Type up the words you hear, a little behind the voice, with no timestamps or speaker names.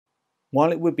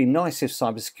While it would be nice if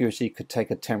cybersecurity could take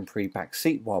a temporary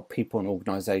backseat while people and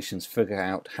organisations figure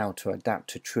out how to adapt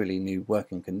to truly new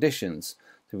working conditions,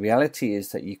 the reality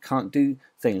is that you can't do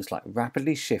things like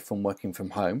rapidly shift from working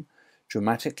from home,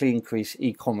 dramatically increase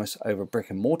e-commerce over brick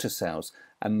and mortar sales,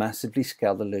 and massively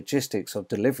scale the logistics of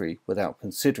delivery without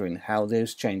considering how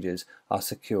those changes are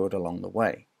secured along the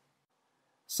way.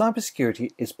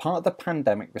 Cybersecurity is part of the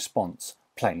pandemic response,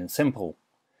 plain and simple.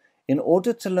 In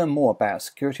order to learn more about how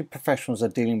security professionals are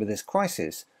dealing with this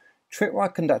crisis,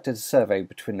 Tripwire conducted a survey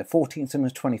between the 14th and the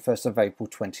 21st of April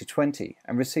 2020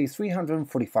 and received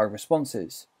 345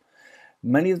 responses.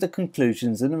 Many of the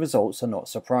conclusions in the results are not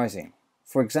surprising.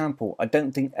 For example, I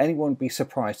don't think anyone would be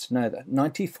surprised to know that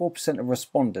 94% of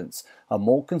respondents are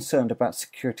more concerned about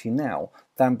security now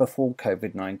than before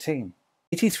COVID-19.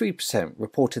 83%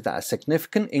 reported that a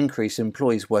significant increase in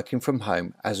employees working from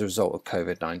home as a result of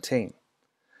COVID-19.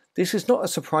 This is not a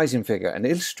surprising figure and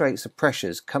illustrates the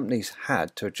pressures companies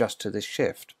had to adjust to this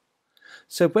shift.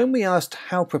 So when we asked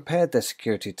how prepared their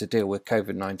security to deal with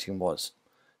COVID-19 was,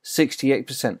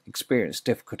 68% experienced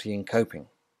difficulty in coping.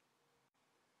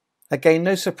 Again,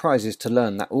 no surprises to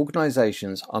learn that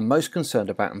organisations are most concerned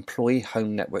about employee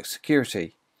home network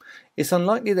security. It's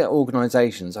unlikely that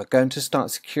organisations are going to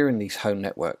start securing these home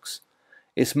networks.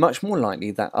 It's much more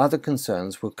likely that other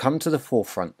concerns will come to the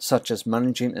forefront, such as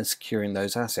managing and securing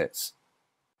those assets.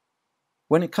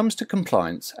 When it comes to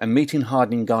compliance and meeting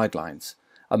hardening guidelines,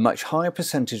 a much higher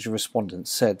percentage of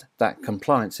respondents said that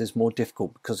compliance is more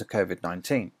difficult because of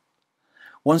COVID-19.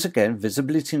 Once again,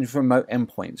 visibility into remote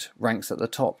endpoints ranks at the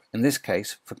top, in this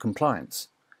case for compliance.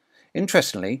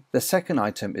 Interestingly, the second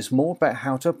item is more about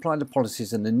how to apply the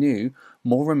policies in the new,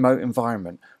 more remote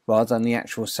environment rather than the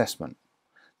actual assessment.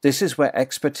 This is where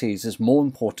expertise is more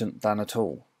important than at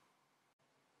all.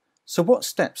 So what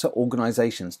steps are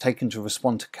organisations taking to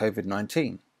respond to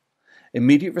COVID-19?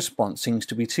 Immediate response seems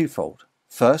to be twofold.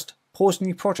 First, pause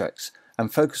new projects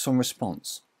and focus on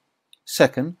response.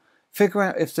 Second, figure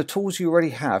out if the tools you already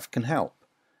have can help.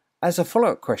 As a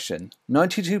follow-up question,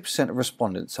 92% of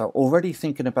respondents are already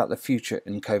thinking about the future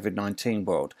in COVID-19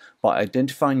 world by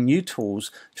identifying new tools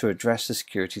to address the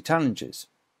security challenges.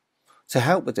 To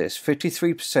help with this,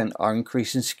 53% are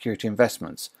increasing security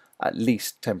investments, at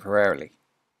least temporarily.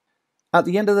 At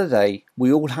the end of the day,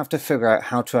 we all have to figure out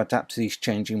how to adapt to these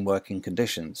changing working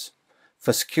conditions.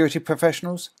 For security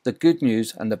professionals, the good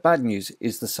news and the bad news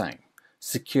is the same.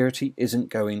 Security isn't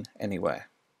going anywhere.